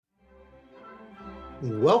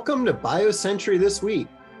Welcome to BioCentury This Week.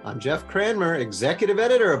 I'm Jeff Cranmer, Executive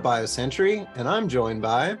Editor of BioCentury, and I'm joined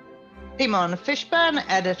by Simon Fishburne,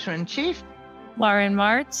 Editor-in-Chief. Lauren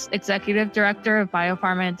Martz, Executive Director of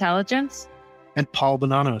Biopharma Intelligence. And Paul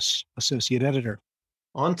Bonanos, Associate Editor.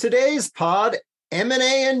 On today's pod,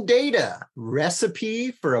 M&A and data, recipe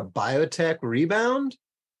for a biotech rebound.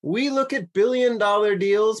 We look at billion-dollar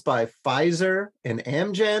deals by Pfizer and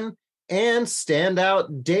Amgen, and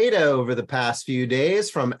standout data over the past few days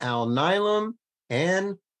from Alnylam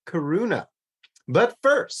and Karuna. But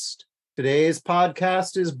first, today's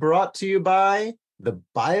podcast is brought to you by the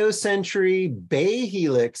BioCentury Bay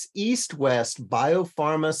Helix East-West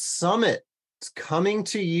Biopharma Summit. It's coming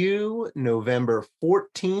to you November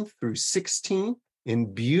 14th through 16th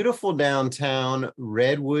in beautiful downtown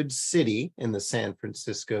Redwood City in the San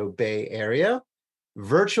Francisco Bay Area.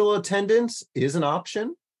 Virtual attendance is an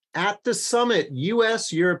option. At the summit,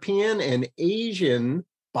 U.S., European, and Asian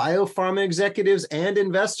biopharma executives and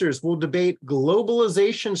investors will debate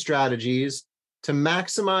globalization strategies to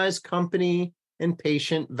maximize company and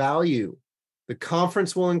patient value. The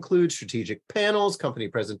conference will include strategic panels, company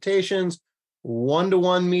presentations,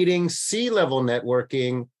 one-to-one meetings, C-level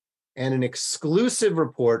networking, and an exclusive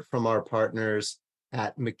report from our partners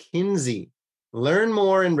at McKinsey. Learn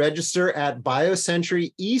more and register at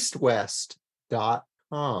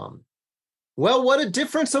biocenturyeastwest.com. Well, what a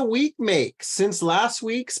difference a week makes. Since last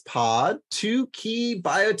week's pod, two key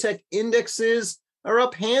biotech indexes are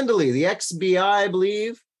up handily. The XBI, I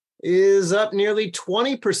believe, is up nearly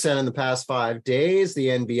 20% in the past 5 days. The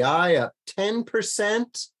NBI up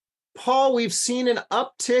 10%. Paul, we've seen an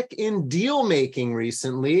uptick in deal making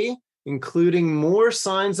recently, including more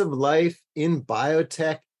signs of life in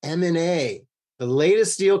biotech M&A. The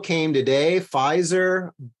latest deal came today. Pfizer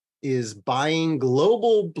is buying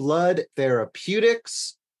Global Blood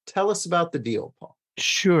Therapeutics. Tell us about the deal, Paul.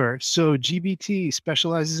 Sure. So GBT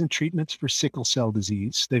specializes in treatments for sickle cell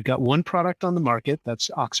disease. They've got one product on the market,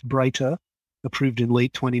 that's Oxbryta, approved in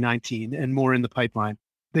late 2019, and more in the pipeline.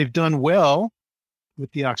 They've done well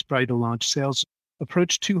with the Oxbryta launch. Sales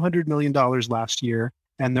approached $200 million last year,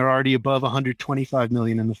 and they're already above $125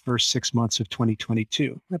 million in the first 6 months of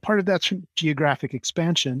 2022. And part of that's from geographic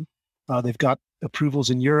expansion. They've got approvals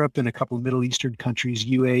in Europe and a couple of Middle Eastern countries,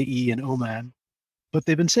 UAE and Oman. But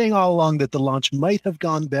they've been saying all along that the launch might have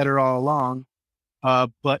gone better all along,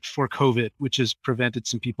 but for COVID, which has prevented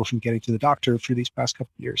some people from getting to the doctor for these past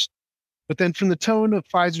couple of years. But then from the tone of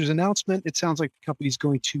Pfizer's announcement, it sounds like the company's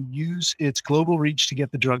going to use its global reach to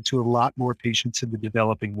get the drug to a lot more patients in the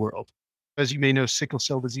developing world. As you may know, sickle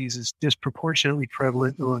cell disease is disproportionately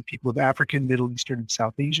prevalent among people of African, Middle Eastern, and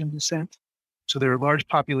South Asian descent. So there are large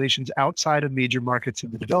populations outside of major markets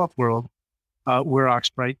in the developed world where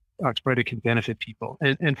Oxbryta can benefit people.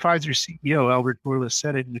 And Pfizer's CEO, Albert Bourla,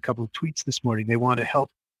 said it in a couple of tweets this morning. They want to help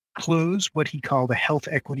close what he called a health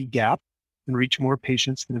equity gap and reach more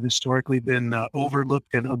patients that have historically been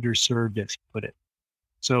overlooked and underserved, as he put it.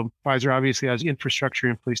 So Pfizer obviously has infrastructure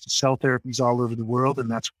in place to sell therapies all over the world, and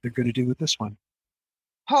that's what they're going to do with this one.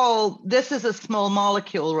 Paul, this is a small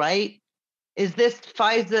molecule, right? Is this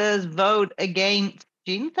Pfizer's vote against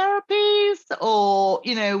gene therapies? Or,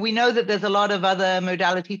 we know that there's a lot of other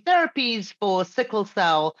modality therapies for sickle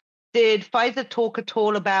cell. Did Pfizer talk at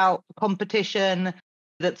all about competition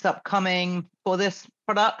that's upcoming for this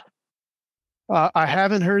product? I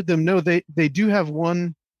haven't heard them. No, they do have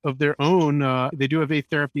one of their own. They do have a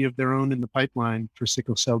therapy of their own in the pipeline for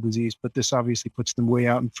sickle cell disease, but this obviously puts them way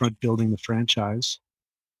out in front building the franchise.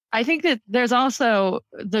 I think that there's also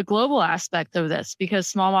the global aspect of this, because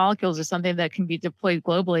small molecules are something that can be deployed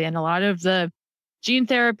globally. And a lot of the gene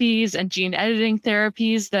therapies and gene editing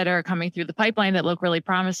therapies that are coming through the pipeline that look really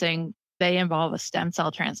promising, they involve a stem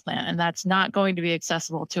cell transplant. And that's not going to be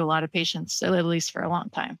accessible to a lot of patients, at least for a long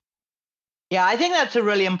time. Yeah, I think that's a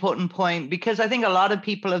really important point, because I think a lot of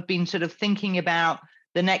people have been sort of thinking about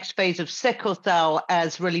the next phase of sickle cell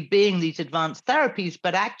as really being these advanced therapies,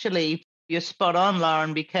 but actually you're spot on,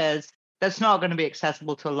 Lauren, because that's not going to be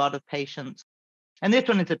accessible to a lot of patients. And this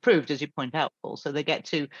one is approved, as you point out, Paul, so they get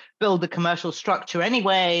to build the commercial structure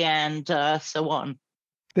anyway, and so on.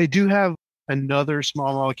 They do have another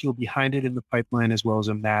small molecule behind it in the pipeline, as well as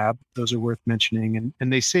a mAb. Those are worth mentioning.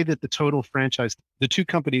 And they say that the total franchise, the two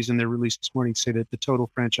companies in their release this morning say that the total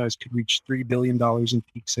franchise could reach $3 billion in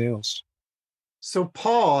peak sales. So,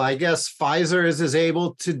 Paul, I guess Pfizer is as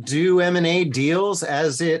able to do M&A deals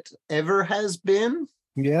as it ever has been?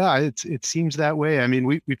 Yeah, it seems that way. I mean,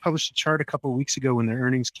 we published a chart a couple of weeks ago when their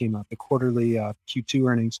earnings came out, the quarterly Q2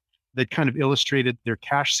 earnings, that kind of illustrated their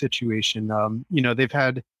cash situation. They've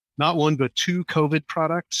had not one, but two COVID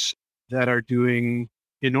products that are doing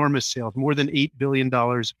enormous sales, more than $8 billion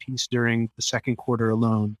a piece during the second quarter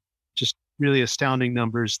alone. Just really astounding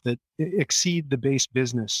numbers that exceed the base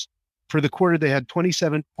business. For the quarter, they had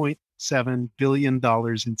 $27.7 billion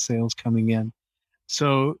in sales coming in.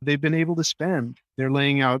 So they've been able to spend. They're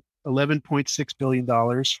laying out $11.6 billion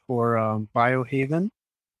for Biohaven,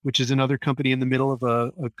 which is another company in the middle of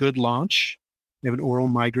a good launch. They have an oral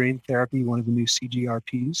migraine therapy, one of the new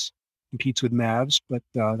CGRPs, competes with MAVs, but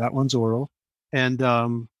that one's oral. And,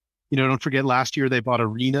 don't forget last year they bought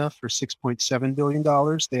Arena for $6.7 billion.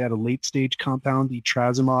 They had a late stage compound,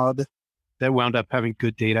 etrasimod, that wound up having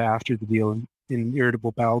good data after the deal in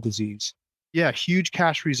irritable bowel disease. Yeah, huge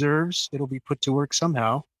cash reserves. It'll be put to work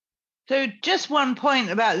somehow. So just one point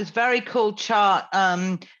about this very cool chart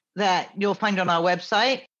that you'll find on our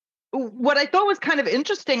website. What I thought was kind of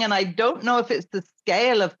interesting, and I don't know if it's the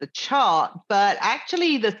scale of the chart, but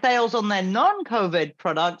actually the sales on their non-COVID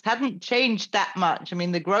products hadn't changed that much. I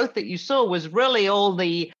mean, the growth that you saw was really all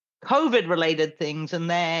the COVID related things, and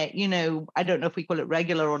their, I don't know if we call it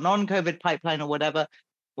regular or non-COVID pipeline or whatever,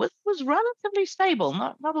 was relatively stable.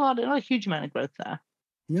 Not a huge amount of growth there.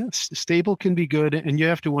 Yes, stable can be good. And you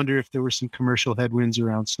have to wonder if there were some commercial headwinds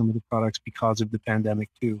around some of the products because of the pandemic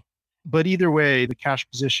too. But either way, the cash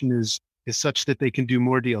position is such that they can do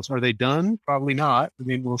more deals. Are they done? Probably not. I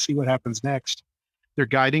mean, we'll see what happens next. They're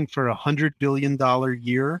guiding for a $100 billion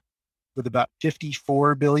year with about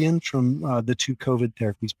 $54 billion from the two COVID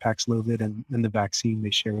therapies, Paxlovid and the vaccine they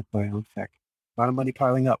share with BioNTech. A lot of money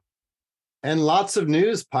piling up. And lots of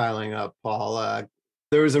news piling up, Paul.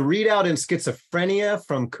 There was a readout in schizophrenia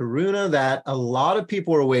from Karuna that a lot of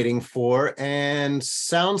people were waiting for, and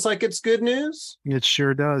sounds like it's good news. It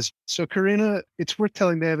sure does. So Karuna, it's worth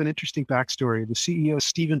telling they have an interesting backstory. The CEO,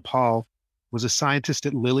 Stephen Paul, was a scientist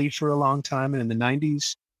at Lilly for a long time. And in the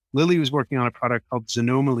 90s, Lilly was working on a product called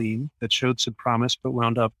xanomeline that showed some promise, but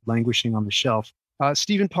wound up languishing on the shelf.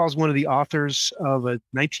 Stephen Paul's one of the authors of a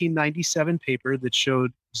 1997 paper that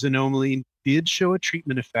showed xanomeline did show a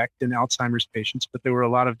treatment effect in Alzheimer's patients, but there were a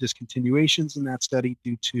lot of discontinuations in that study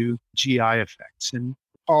due to GI effects. And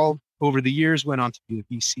Paul, over the years, went on to be a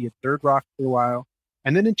VC at Third Rock for a while.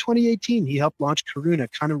 And then in 2018, he helped launch Karuna,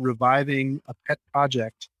 kind of reviving a pet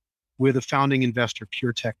project with a founding investor,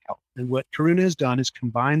 PureTech Health. And what Karuna has done is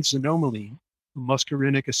combined xanomeline, a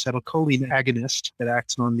muscarinic acetylcholine agonist that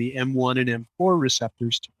acts on the M1 and M4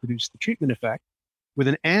 receptors to produce the treatment effect, with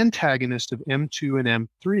an antagonist of M2 and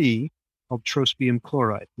M3 called trospium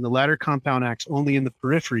chloride. And the latter compound acts only in the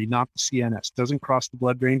periphery, not the CNS, doesn't cross the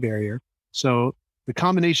blood-brain barrier. So the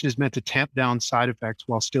combination is meant to tamp down side effects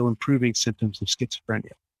while still improving symptoms of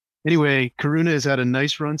schizophrenia. Anyway, Karuna has had a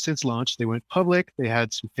nice run since launch. They went public. They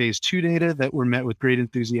had some phase 2 data that were met with great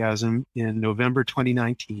enthusiasm in November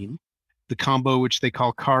 2019. The combo, which they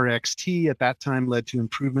call CAR-XT, at that time led to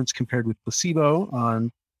improvements compared with placebo on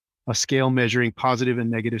a scale measuring positive and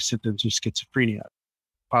negative symptoms of schizophrenia.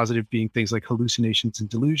 Positive being things like hallucinations and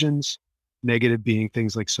delusions, negative being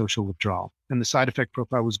things like social withdrawal. And the side effect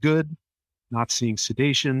profile was good, not seeing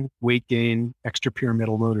sedation, weight gain,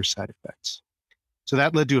 extrapyramidal motor side effects. So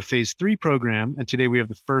that led to a phase 3 program. And today we have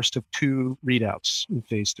the first of 2 readouts in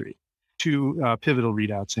phase 3, 2 pivotal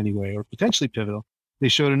readouts anyway, or potentially pivotal. They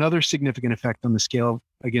showed another significant effect on the scale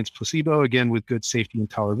against placebo, again, with good safety and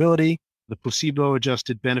tolerability. The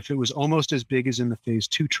placebo-adjusted benefit was almost as big as in the phase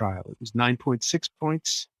 2 trial. It was 9.6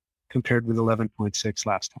 points compared with 11.6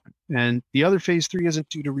 last time. And the other phase 3 isn't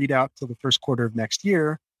due to read out till the first quarter of next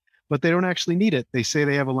year, but they don't actually need it. They say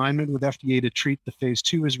they have alignment with FDA to treat the phase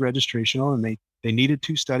 2 as registrational, and they needed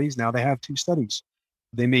 2 studies. Now they have 2 studies.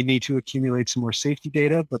 They may need to accumulate some more safety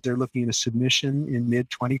data, but they're looking at a submission in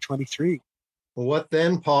mid-2023. Well, what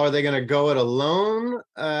then, Paul? Are they going to go it alone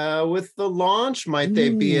with the launch? Might they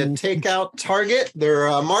be a takeout target? Their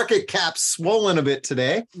market cap's swollen a bit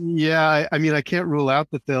today. Yeah, I mean, I can't rule out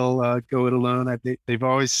that they'll go it alone. They've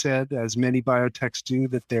always said, as many biotechs do,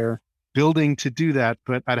 that they're building to do that,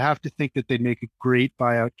 but I'd have to think that they'd make a great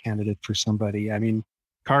buyout candidate for somebody. I mean,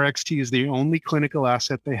 CAR-XT is the only clinical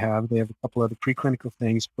asset they have. They have a couple other preclinical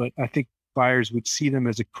things, but I think buyers would see them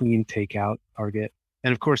as a clean takeout target.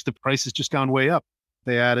 And of course, the price has just gone way up.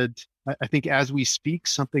 They added, I think as we speak,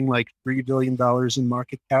 something like $3 billion in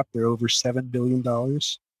market cap. They're over $7 billion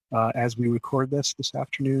as we record this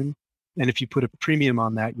afternoon. And if you put a premium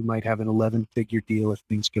on that, you might have an 11-figure deal if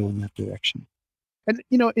things go in that direction. And,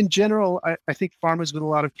 in general, I think pharmas with a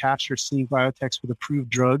lot of cash are seeing biotechs with approved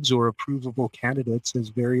drugs or approvable candidates as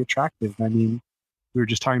very attractive. I mean, we were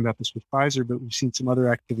just talking about this with Pfizer, but we've seen some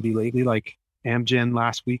other activity lately, like Amgen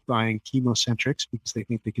last week buying ChemoCentryx because they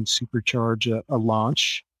think they can supercharge a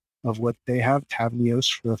launch. of what they have,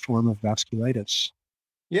 Tavneos, for a form of vasculitis.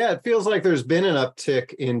 Yeah, it feels like there's been an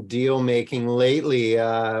uptick in deal making lately.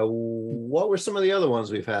 What were some of the other ones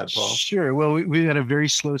we've had, Paul? Sure. Well, we had a very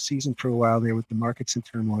slow season for a while there with the markets in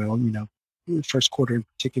turmoil. The first quarter in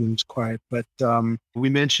particular was quiet. But we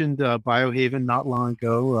mentioned Biohaven not long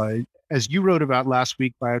ago. As you wrote about last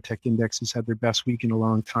week, biotech indexes had their best week in a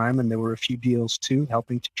long time, and there were a few deals too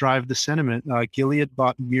helping to drive the sentiment. Gilead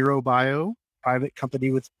bought MiroBio, private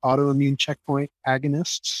company with autoimmune checkpoint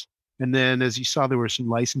agonists. And then, as you saw, there were some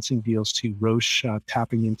licensing deals too. Roche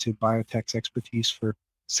tapping into biotech's expertise for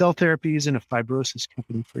cell therapies, and a fibrosis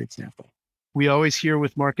company, for example. We always hear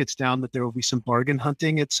with markets down that there will be some bargain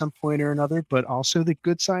hunting at some point or another, but also that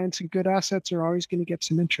good science and good assets are always going to get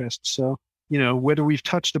some interest. So, whether we've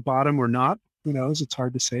touched a bottom or not, who knows? It's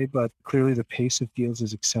hard to say, but clearly the pace of deals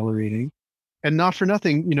is accelerating. And not for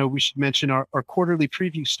nothing, we should mention our quarterly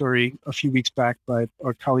preview story a few weeks back by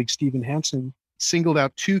our colleague Stephen Hansen singled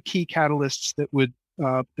out two key catalysts that would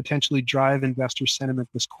potentially drive investor sentiment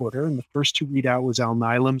this quarter. And the first to read out was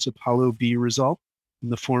Alnylam's Apollo B result in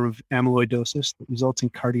the form of amyloidosis that results in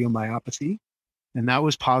cardiomyopathy. And that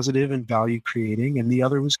was positive and value creating. And the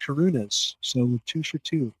other was Karuna's. So 2 for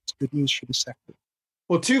 2. It's good news for the sector.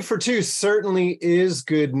 Well, 2 for 2 certainly is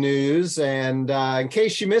good news. And in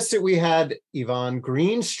case you missed it, we had Yvonne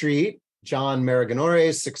Greenstreet, John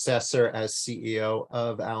Maraganore's successor as CEO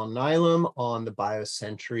of Alnylam, on the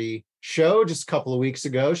BioCentury show just a couple of weeks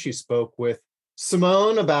ago. She spoke with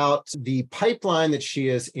Simone about the pipeline that she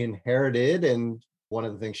has inherited. And one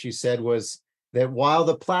of the things she said was that while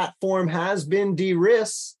the platform has been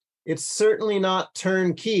de-risked, it's certainly not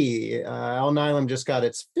turnkey. Alnylam just got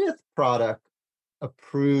its 5th product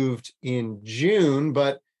approved in June,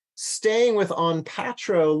 but staying with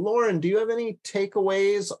Onpattro, Lauren, do you have any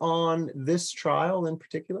takeaways on this trial in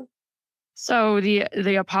particular? So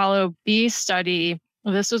the Apollo B study,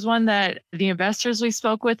 this was one that the investors we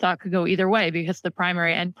spoke with thought could go either way, because the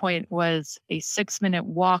primary endpoint was a 6-minute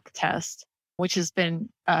walk test, which has been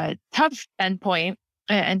a tough endpoint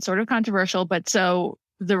and sort of controversial. But so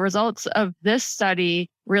the results of this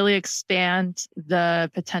study really expand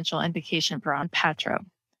the potential indication for Onpattro.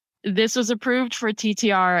 This was approved for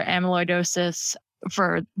TTR amyloidosis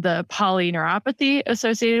for the polyneuropathy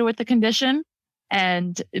associated with the condition.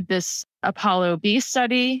 And this Apollo B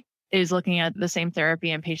study is looking at the same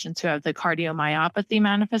therapy in patients who have the cardiomyopathy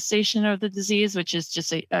manifestation of the disease, which is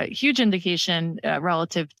just a huge indication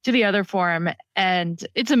relative to the other form. And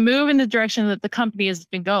it's a move in the direction that the company has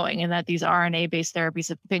been going, and that these RNA-based therapies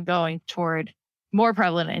have been going toward more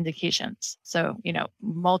prevalent indications. So,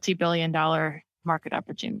 multi-billion-dollar market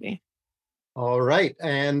opportunity. All right.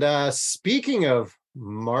 And speaking of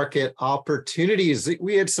market opportunities,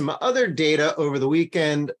 we had some other data over the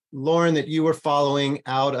weekend, Lauren, that you were following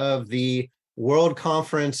out of the World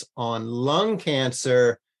Conference on Lung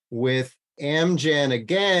Cancer with Amgen,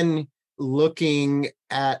 again, looking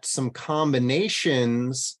at some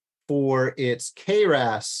combinations for its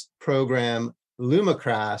KRAS program,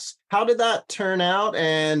 Lumakras. How did that turn out?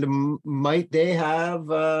 And might they have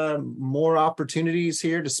more opportunities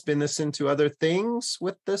here to spin this into other things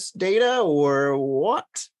with this data, or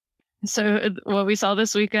what? So what we saw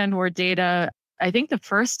this weekend were data, I think the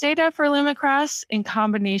first data for Lumakras in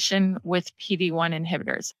combination with PD-1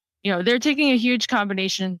 inhibitors. They're taking a huge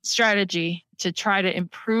combination strategy to try to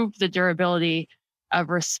improve the durability of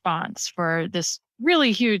response for this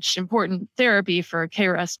really huge, important therapy for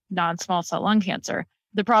KRAS non-small cell lung cancer.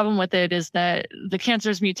 The problem with it is that the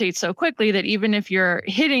cancers mutate so quickly that even if you're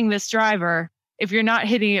hitting this driver, if you're not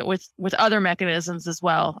hitting it with other mechanisms as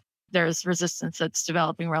well, there's resistance that's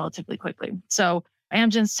developing relatively quickly. So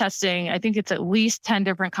Amgen's testing, I think it's at least 10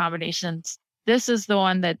 different combinations. This is the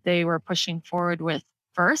one that they were pushing forward with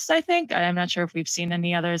first, I think. I'm not sure if we've seen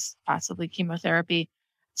any others, possibly chemotherapy.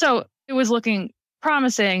 So it was looking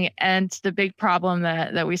promising. And the big problem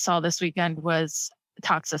that we saw this weekend was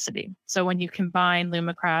toxicity. So when you combine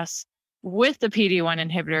Lumakras with the PD-1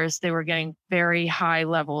 inhibitors, they were getting very high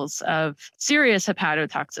levels of serious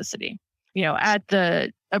hepatotoxicity. At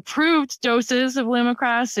the approved doses of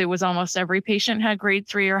Lumakras, it was almost every patient had grade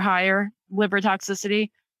 3 or higher liver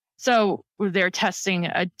toxicity. So they're testing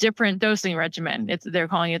a different dosing regimen. They're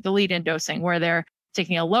calling it the lead-in dosing, where they're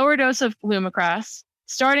taking a lower dose of Lumakras,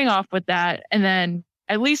 starting off with that, and then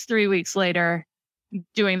at least 3 weeks later,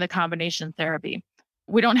 doing the combination therapy.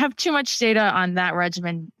 We don't have too much data on that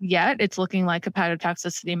regimen yet. It's looking like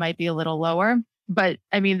hepatotoxicity might be a little lower. But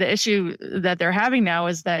the issue that they're having now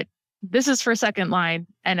is that this is for second line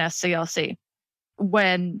NSCLC.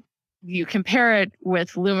 When you compare it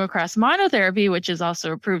with Lumakras monotherapy, which is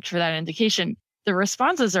also approved for that indication, the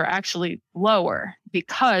responses are actually lower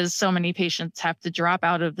because so many patients have to drop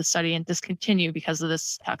out of the study and discontinue because of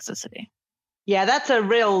this toxicity. Yeah, that's a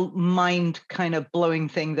real mind kind of blowing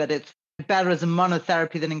thing, that it's better as a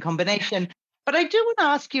monotherapy than in combination. But I do want to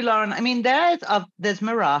ask you, Lauren, I mean, there's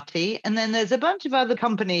Mirati, and then there's a bunch of other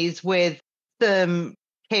companies with some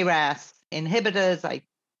KRAS inhibitors. I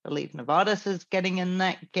believe Novartis is getting in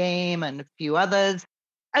that game, and a few others.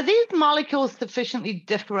 Are these molecules sufficiently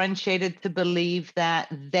differentiated to believe that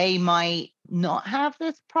they might not have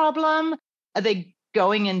this problem? Are they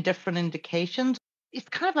going in different indications? It's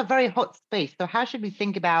kind of a very hot space. So how should we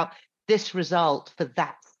think about this result for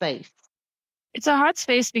that space? It's a hot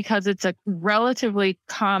space because it's a relatively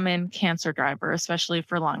common cancer driver, especially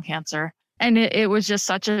for lung cancer. And it was just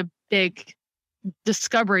such a big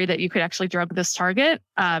discovery that you could actually drug this target.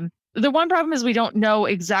 The one problem is we don't know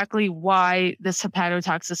exactly why this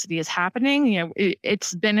hepatotoxicity is happening. You know,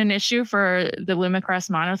 it's been an issue for the Lumakras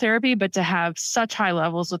monotherapy, but to have such high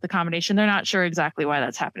levels with the combination, they're not sure exactly why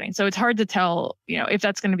that's happening. So it's hard to tell, you know, if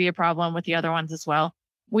that's going to be a problem with the other ones as well.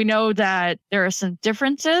 We know that there are some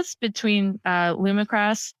differences between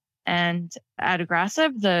Lumakras and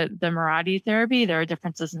adagrasib, the Mirati therapy. There are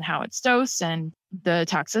differences in how it's dosed and the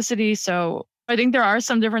toxicity. So I think there are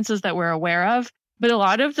some differences that we're aware of. But a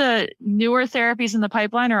lot of the newer therapies in the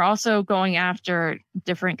pipeline are also going after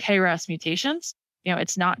different KRAS mutations. You know,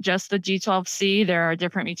 it's not just the G12C. There are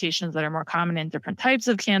different mutations that are more common in different types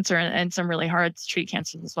of cancer and some really hard to treat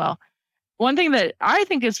cancers as well. One thing that I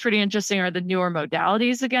think is pretty interesting are the newer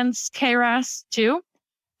modalities against KRAS too.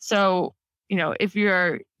 So, you know, if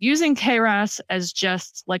you're using KRAS as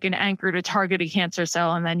just like an anchor to target a cancer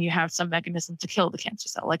cell, and then you have some mechanism to kill the cancer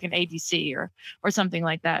cell, like an ADC or something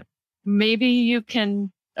like that, maybe you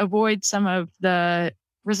can avoid some of the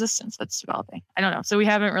resistance that's developing. I don't know. So we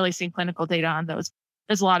haven't really seen clinical data on those.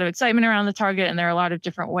 There's a lot of excitement around the target, and there are a lot of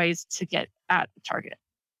different ways to get at the target.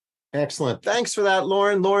 Excellent. Thanks for that,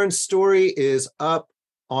 Lauren. Lauren's story is up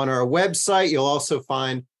on our website. You'll also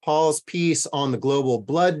find Paul's piece on the global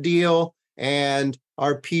blood deal and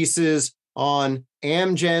our pieces on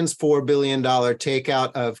Amgen's $4 billion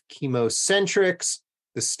takeout of ChemoCentryx,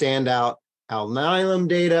 the standout Alnylam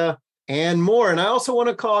data, and more. And I also want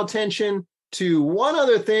to call attention to one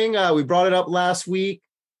other thing. We brought it up last week.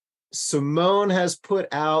 Simone has put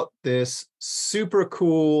out this super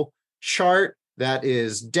cool chart that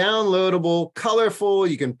is downloadable, colorful.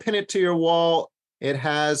 You can pin it to your wall. It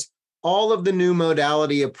has all of the new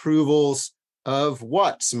modality approvals of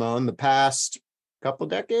what, Simone, the past couple of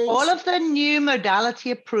decades? All of the new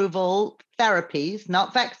modality approval therapies,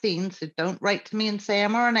 not vaccines, so don't write to me and say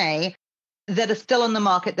mRNA, that are still on the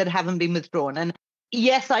market that haven't been withdrawn. And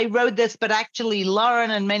yes, I wrote this, but actually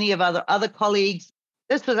Lauren and many of other colleagues,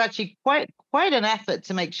 this was actually quite an effort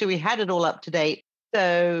to make sure we had it all up to date.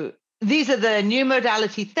 So these are the new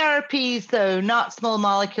modality therapies, so not small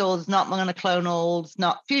molecules, not monoclonals,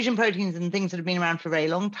 not fusion proteins and things that have been around for a very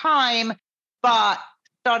long time, but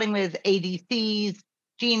starting with ADCs,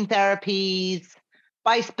 gene therapies,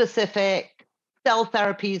 bispecific, cell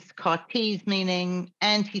therapies, CAR-Ts, meaning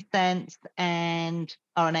antisense and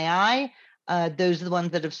RNAi. Those are the ones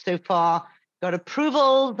that have so far got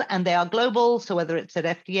approvals, and they are global. So whether it's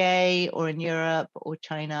at FDA or in Europe or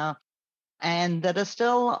China, and that are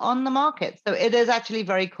still on the market. So it is actually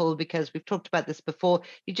very cool because we've talked about this before.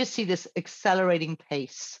 You just see this accelerating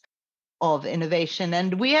pace of innovation.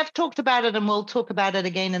 And we have talked about it, and we'll talk about it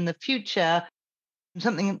again in the future.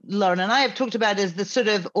 Something Lauren and I have talked about is the sort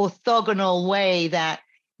of orthogonal way that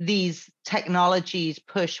these technologies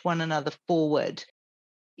push one another forward.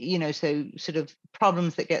 You know, so sort of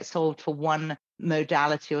problems that get solved for one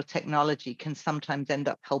modality or technology can sometimes end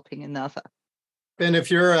up helping another. And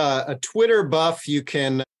if you're a Twitter buff, you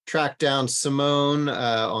can track down Simone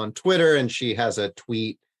on Twitter, and she has a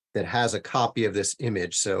tweet that has a copy of this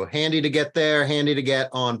image. So handy to get there, handy to get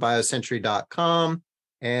on biocentury.com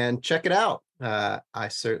and check it out. I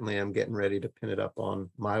certainly am getting ready to pin it up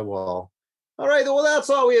on my wall. All right, well,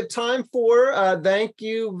 that's all we have time for. Thank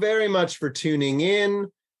you very much for tuning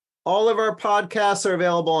in. All of our podcasts are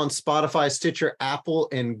available on Spotify, Stitcher, Apple,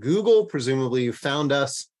 and Google. Presumably you found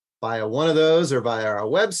us via one of those or via our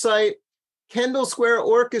website. Kendall Square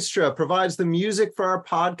Orchestra provides the music for our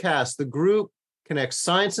podcast. The group connects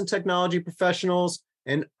science and technology professionals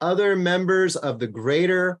and other members of the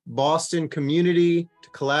greater Boston community to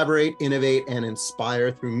collaborate, innovate, and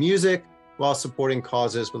inspire through music while supporting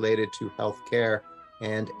causes related to healthcare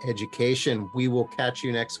and education. We will catch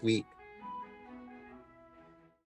you next week.